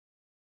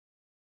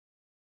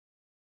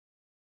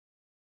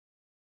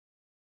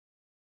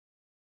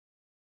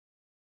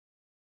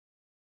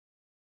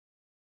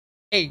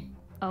Hey.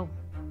 Oh.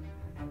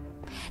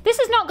 This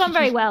has not gone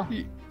very well.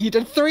 You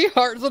did 3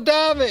 hearts of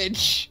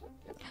damage.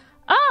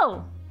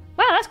 Oh.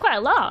 Wow, that's quite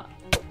a lot.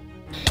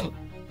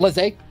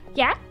 Lizzie.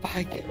 Yeah?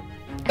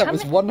 That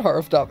was 1 heart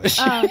of damage.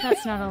 Oh,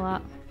 that's not a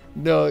lot.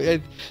 No,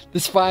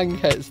 this fang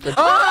hits the...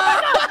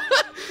 Oh!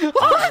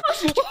 What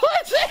is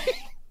it?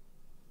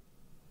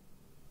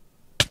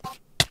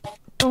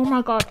 Oh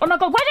my god. Oh my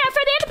god, why did I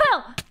throw the ender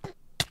pearl?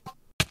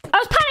 I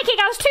was panicking,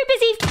 I was too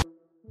busy.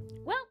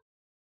 Well.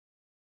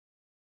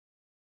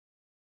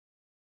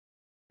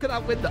 Could I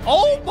win the...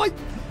 Oh my...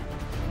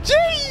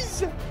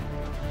 Jeez!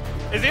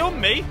 Is he on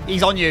me?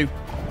 He's on you.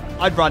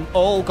 I'd run.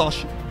 Oh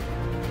gosh.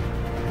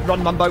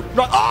 Run, Mumbo.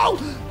 Run. Oh!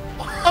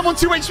 I'm on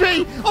 2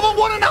 HP! I'm on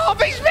 1.5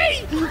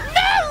 HP!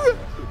 No!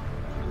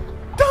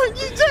 Don't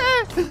you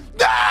dare!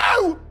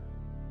 No!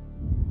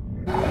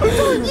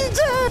 Don't you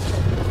dare!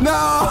 No!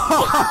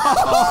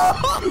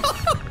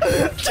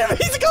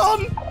 Jimmy's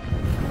gone!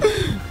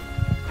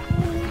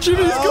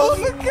 Jimmy's gone!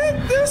 For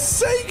goodness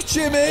sake,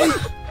 Jimmy!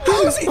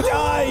 How's he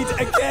died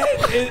again?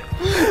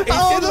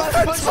 The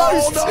fence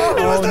post!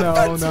 It was the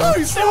fence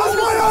post! It was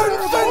my own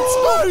fence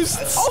post!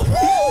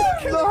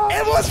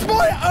 It was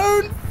my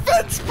own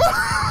fence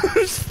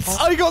posts!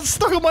 I got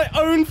stuck on my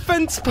own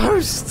fence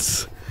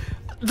posts!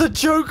 The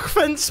joke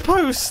fence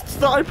posts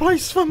that I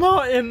placed for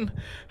Martin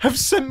have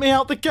sent me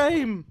out the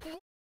game!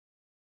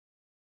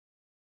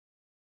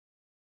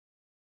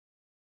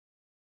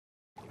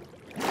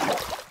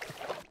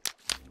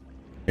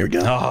 Here we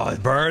go. Oh,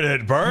 burn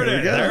it, burn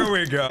it. There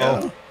we go.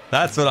 Yeah.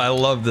 That's what I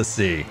love to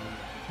see.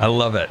 I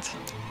love it.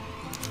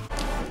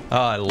 Oh,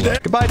 I love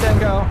it. Goodbye,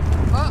 Dango.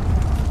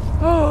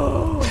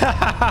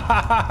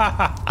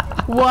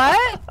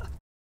 What?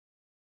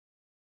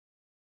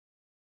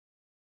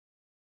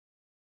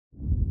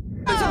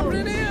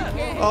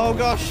 Oh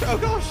gosh, oh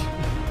gosh.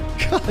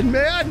 God,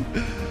 man.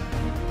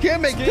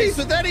 Can't make peace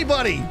with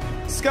anybody.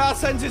 Scar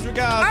sends his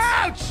regards.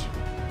 Ouch!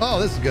 Oh,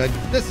 this is good.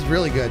 This is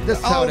really good. This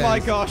is how it ends. Oh my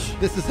gosh.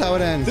 This is how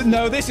it ends.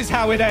 No, this is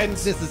how it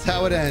ends. This is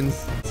how it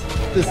ends.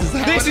 This is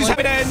how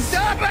it ends.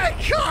 Stop it!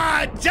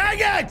 God dang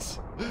it!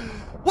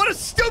 What a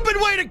stupid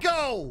way to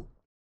go!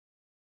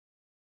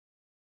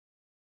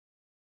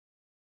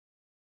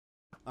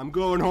 I'm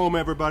going home,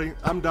 everybody.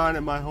 I'm dying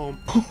at my home.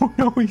 Oh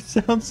no, he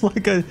sounds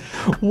like a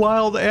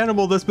wild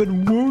animal that's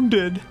been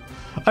wounded.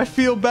 I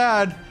feel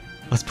bad.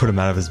 Let's put him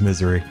out of his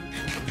misery.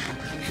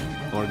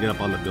 I want to get up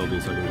on the building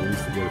so I can at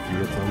least get a few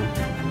hits on him.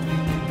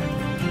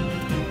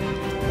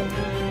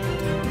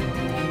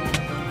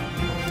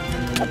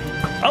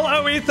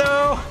 Hello,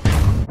 Etho.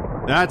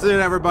 That's it,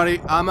 everybody.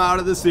 I'm out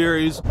of the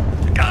series.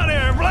 Got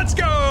him. Let's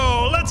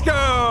go. Let's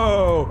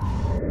go.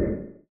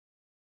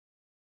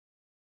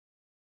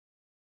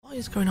 What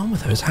is going on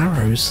with those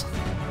arrows?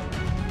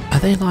 Are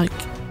they like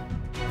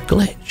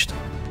glitched?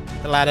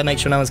 The ladder, make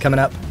sure no one's coming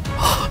up.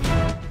 Oh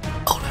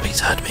no, he's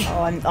heard me.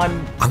 Oh, I'm gonna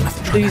have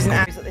to try losing and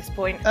arrows at this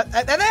point. There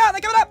they are.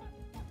 They're coming up.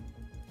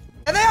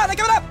 There they are. They're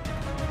coming up.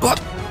 What?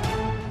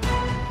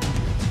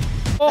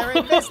 They're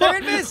in this. They're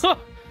in this.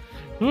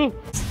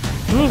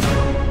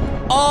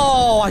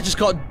 Oh, I just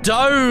got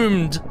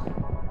domed.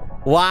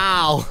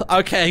 Wow.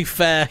 Okay,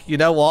 fair. You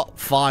know what?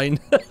 Fine.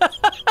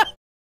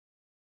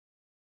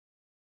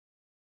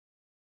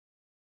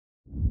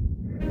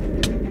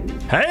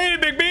 Hey,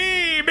 Big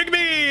B! Big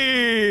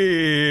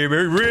B!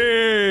 Big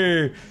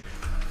B!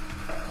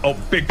 Oh,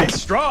 Big B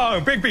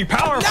strong! Big B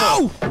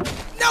powerful! No!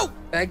 No!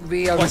 Big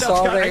B, I'm Watch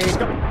out, sorry.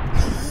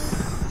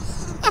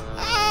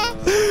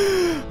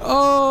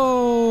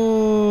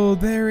 Oh,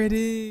 there it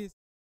is.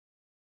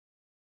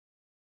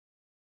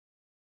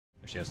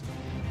 There she is.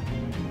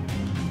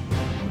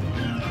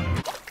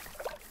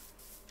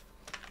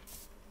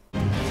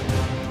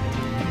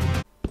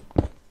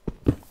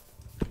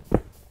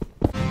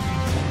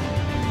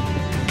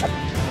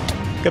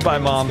 Goodbye,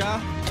 Mom.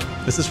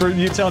 This is for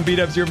you telling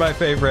B-dubs you're my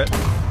favorite.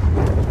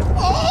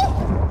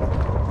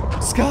 Oh!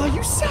 Scar,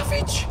 you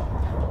savage!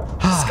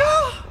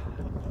 Scar!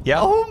 Yeah?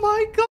 Oh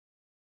my god!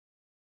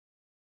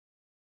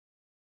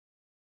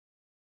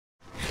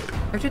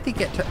 How did they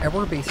get to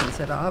our base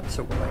instead of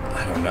Absol?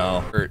 I don't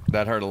know.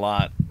 That hurt a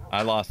lot.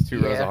 I lost 2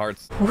 rows of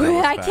hearts.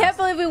 I can't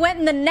believe we went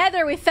in the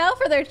nether. We fell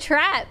for their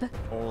trap.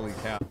 Holy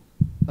cow.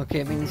 Okay,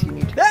 it means you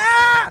need to...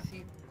 Ah!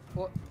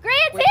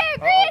 Grant's here!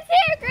 Grant's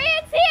here!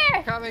 Grant's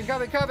here! Coming,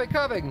 coming, coming,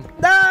 coming!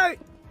 No!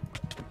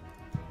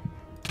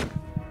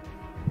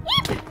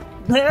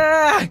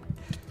 Ah!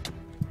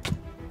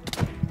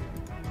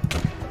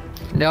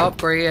 Nope,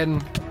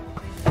 Brian.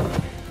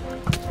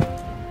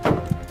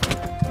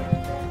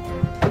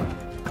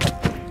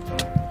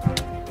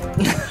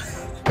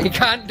 You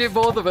can't do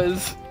both of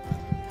us.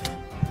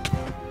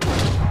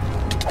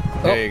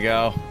 There you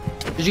go.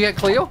 Did you get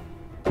Cleo?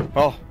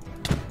 Oh.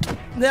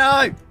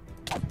 No!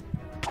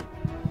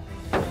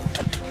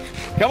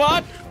 Come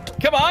on!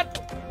 Come on!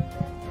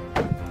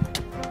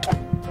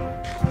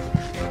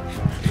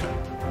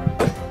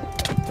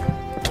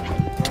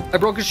 I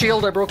broke a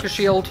shield, I broke a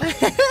shield.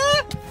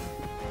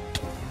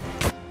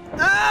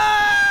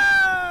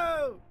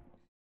 Oh!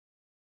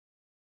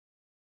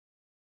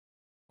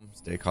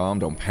 Stay calm,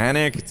 don't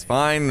panic, it's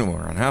fine. We're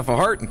on half a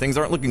heart and things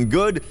aren't looking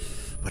good.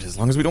 But as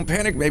long as we don't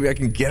panic, maybe I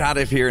can get out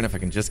of here. And if I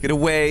can just get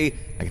away,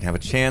 I can have a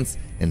chance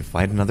and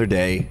fight another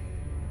day.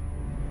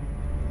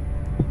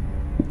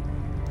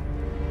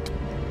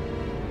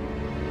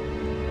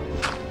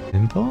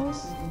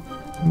 Impulse?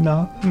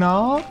 No.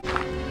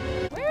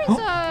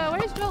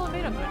 Where's Joel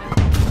and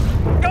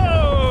Vito?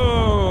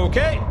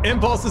 Okay,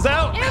 Impulse is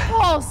out.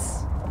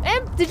 Impulse!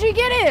 Did you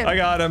get him? I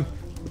got him.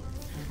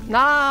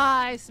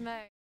 Nice,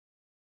 mate.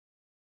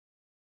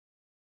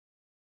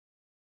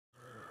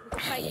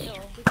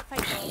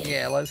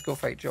 Yeah, let's go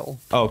fight Joel.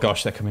 Oh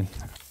gosh, they're coming.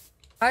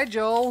 Hi,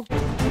 Joel.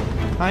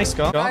 Hi,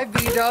 Scott. Hi,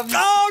 B-dubs.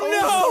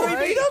 Oh no!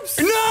 B-dubs.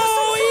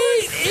 No!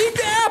 Eat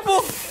the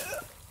apple!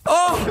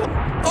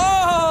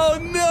 Oh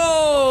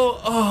no!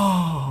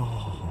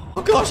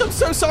 Oh gosh, I'm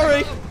so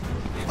sorry.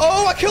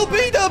 Oh, I killed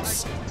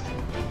B-dubs.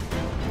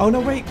 Oh no,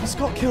 wait,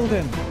 Scott killed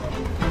him.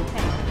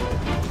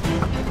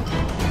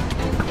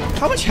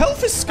 How much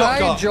health has Scott Hi,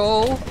 got?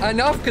 Joel.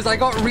 Enough, because I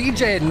got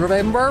regen,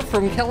 remember?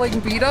 From killing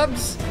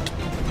B-dubs?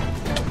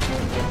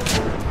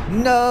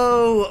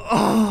 No!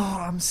 Oh,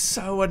 I'm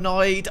so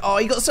annoyed. Oh,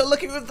 you got so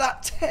lucky with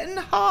that 10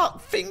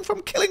 heart thing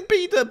from killing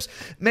B-dubs.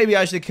 Maybe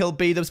I should have killed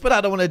B-dubs, but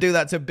I don't want to do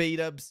that to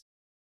B-dubs.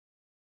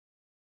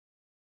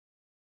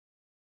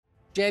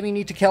 Jem, you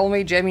need to kill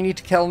me. Jem, you need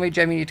to kill me.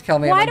 Jem, you need to kill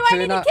me. Why do I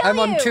need to kill I'm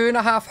on you?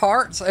 2.5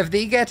 hearts. If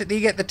they get it, they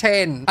get the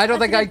 10. I don't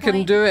That's think a I good can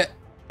point. do it.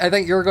 I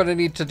think you're going to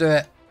need to do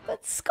it.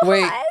 But Scott.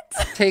 Wait,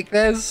 take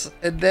this,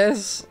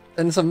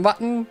 and some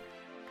mutton,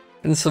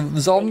 and some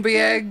zombie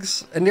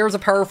eggs, and there's a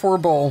power 4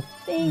 bowl.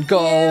 Thank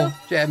Go, you.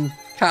 Jem,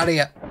 carry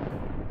it.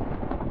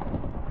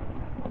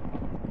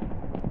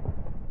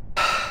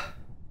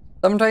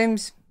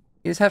 Sometimes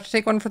you just have to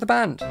take one for the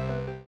band.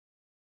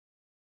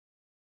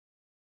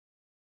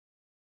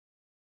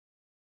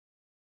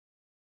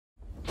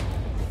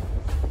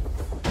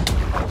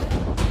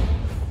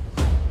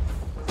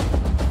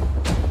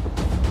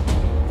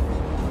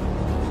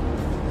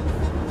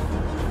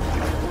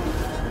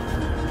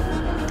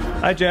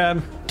 Hi,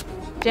 Jem.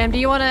 Jam, do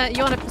you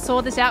wanna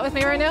sort this out with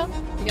me right now?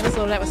 You gonna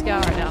sort it out with Scar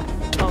right now?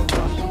 Oh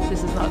gosh,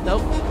 this is not.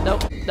 Nope.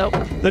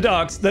 The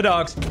dogs.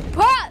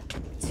 What?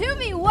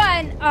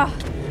 2v1? Oh,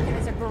 you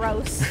guys are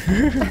gross.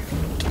 You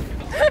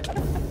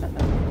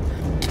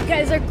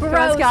guys are Come on,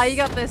 gross. Scar, you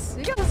got this.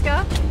 You got this,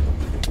 Scar.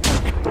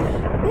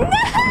 No!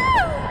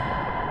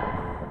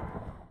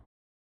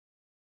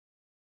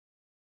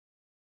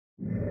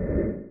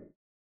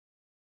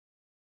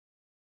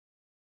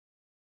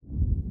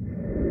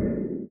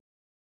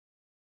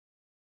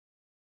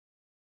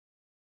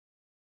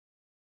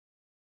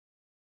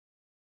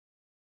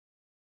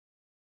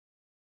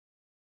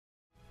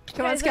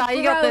 Come on, guys are Scar,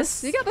 you got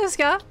gross. this. You got this,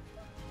 Scar.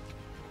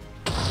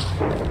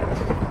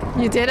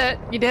 You did it.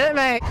 You did it,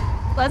 mate.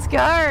 Let's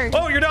go.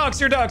 Oh, your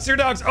dogs.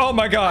 Oh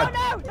my god.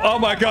 Oh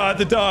my god,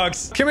 the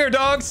dogs. Come here,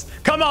 dogs.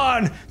 Come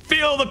on.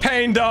 Feel the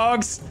pain,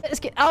 dogs. Let's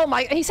get, oh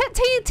my, he set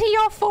TNT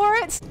off for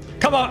it.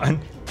 Come on.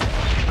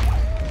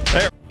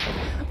 There.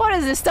 What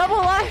is this, double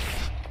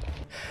life?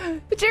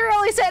 Did you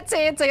really set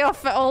TNT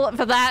off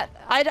for that?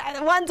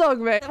 One dog,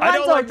 mate. I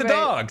don't like the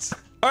dogs.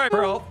 All right,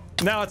 Pearl.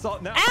 Now it's all.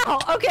 Now. Ow!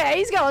 Okay,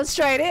 he's going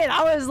straight in.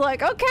 I was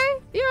like, okay,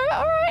 yeah,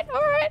 all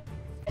right.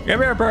 Come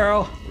here,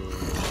 Pearl.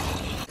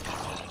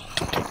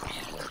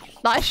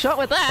 Nice shot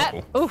with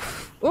that.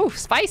 Oof,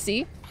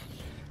 spicy.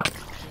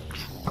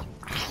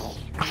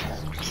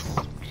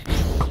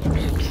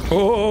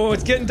 Oh,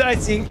 it's getting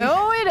dicey.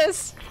 Oh, it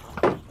is.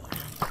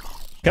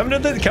 Come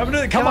on,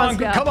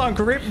 Scott. come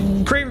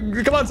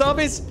on,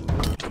 zombies.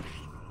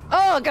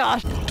 Oh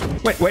gosh.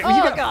 Wait, you Oh,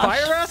 got gosh.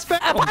 fire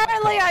aspect?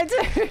 Apparently I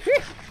do.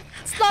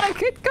 It's not a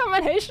good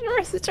combination for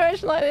a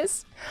situation like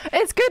this.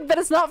 It's good, but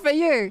it's not for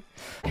you.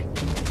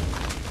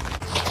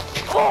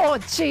 Oh,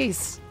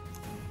 jeez.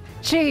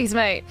 Jeez,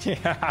 mate.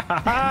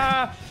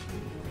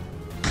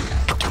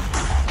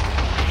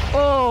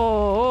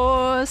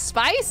 Oh,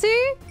 spicy.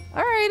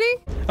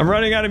 Alrighty. I'm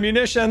running out of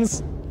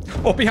munitions.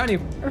 Oh, behind you.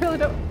 I really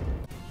don't.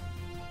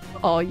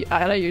 Oh,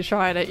 I know you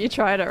tried it. You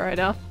tried it right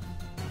now.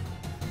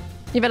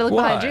 You better look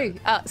behind What? you.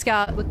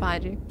 Scar, look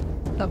behind you.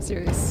 I'm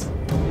serious.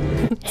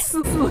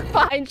 Look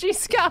behind you,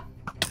 Scar.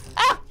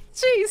 Ah,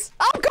 jeez.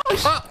 Oh,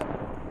 gosh.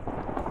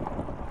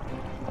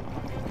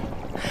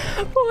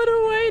 What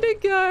a way to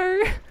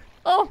go.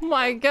 Oh,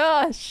 my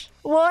gosh.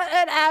 What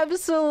an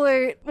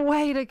absolute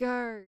way to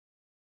go.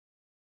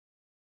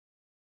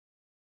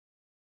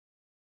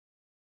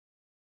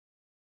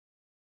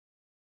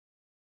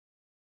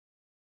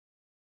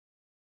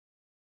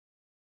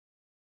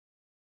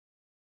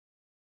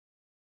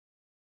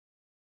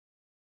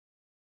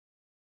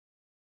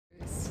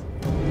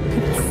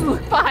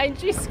 Look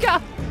behind you,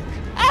 Scar.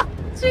 Ah,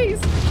 jeez.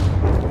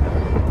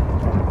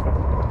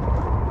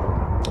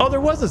 Oh, there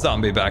was a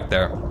zombie back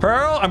there.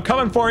 Pearl, I'm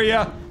coming for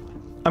you.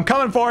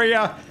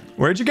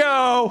 Where'd you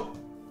go?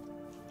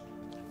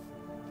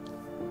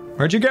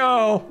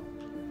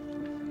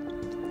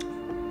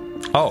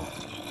 Oh.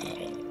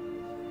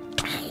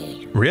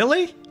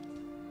 Really?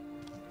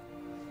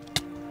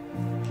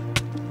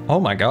 Oh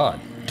my god.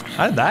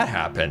 How did that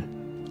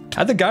happen?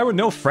 How'd the guy with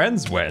no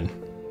friends win?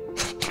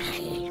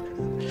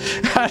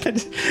 How did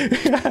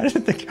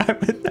the guy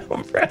with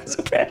no friends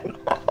win?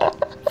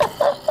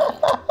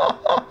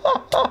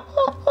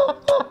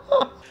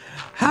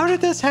 How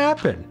did this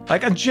happen?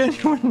 Like, I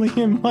genuinely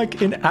am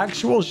like in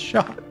actual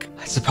shock.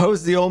 I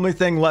suppose the only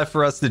thing left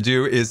for us to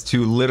do is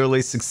to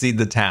literally succeed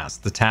the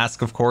task. The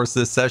task, of course,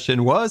 this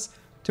session was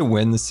to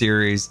win the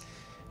series.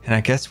 And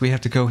I guess we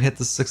have to go hit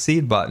the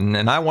succeed button.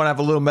 And I want to have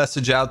a little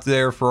message out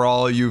there for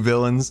all of you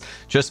villains.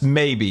 Just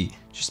maybe,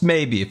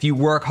 if you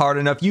work hard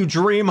enough, you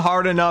dream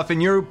hard enough,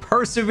 and you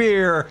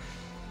persevere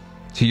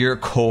to your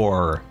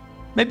core,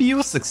 maybe you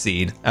will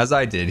succeed, as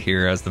I did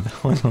here as the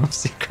villain of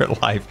Secret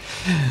Life.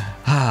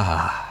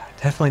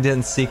 Definitely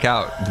didn't seek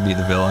out to be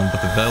the villain,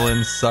 but the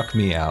villain sucked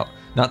me out.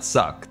 Not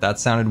suck, that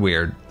sounded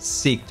weird.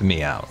 Seeked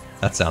me out.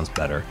 That sounds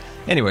better.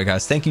 Anyway,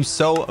 guys, thank you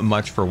so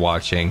much for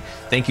watching.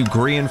 Thank you,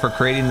 Grian, for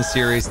creating the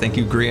series. Thank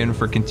you, Grian,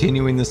 for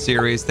continuing the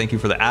series. Thank you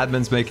for the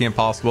admins making it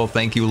possible.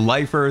 Thank you,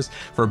 Lifers,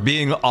 for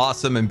being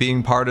awesome and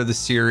being part of the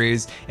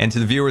series. And to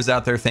the viewers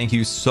out there, thank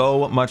you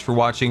so much for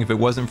watching. If it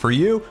wasn't for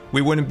you,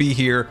 we wouldn't be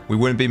here. We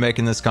wouldn't be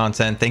making this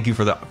content. Thank you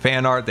for the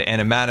fan art, the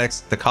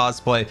animatics, the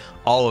cosplay,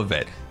 all of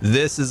it.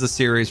 This is a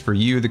series for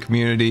you, the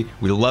community.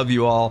 We love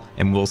you all,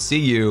 and we'll see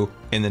you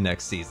in the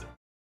next season.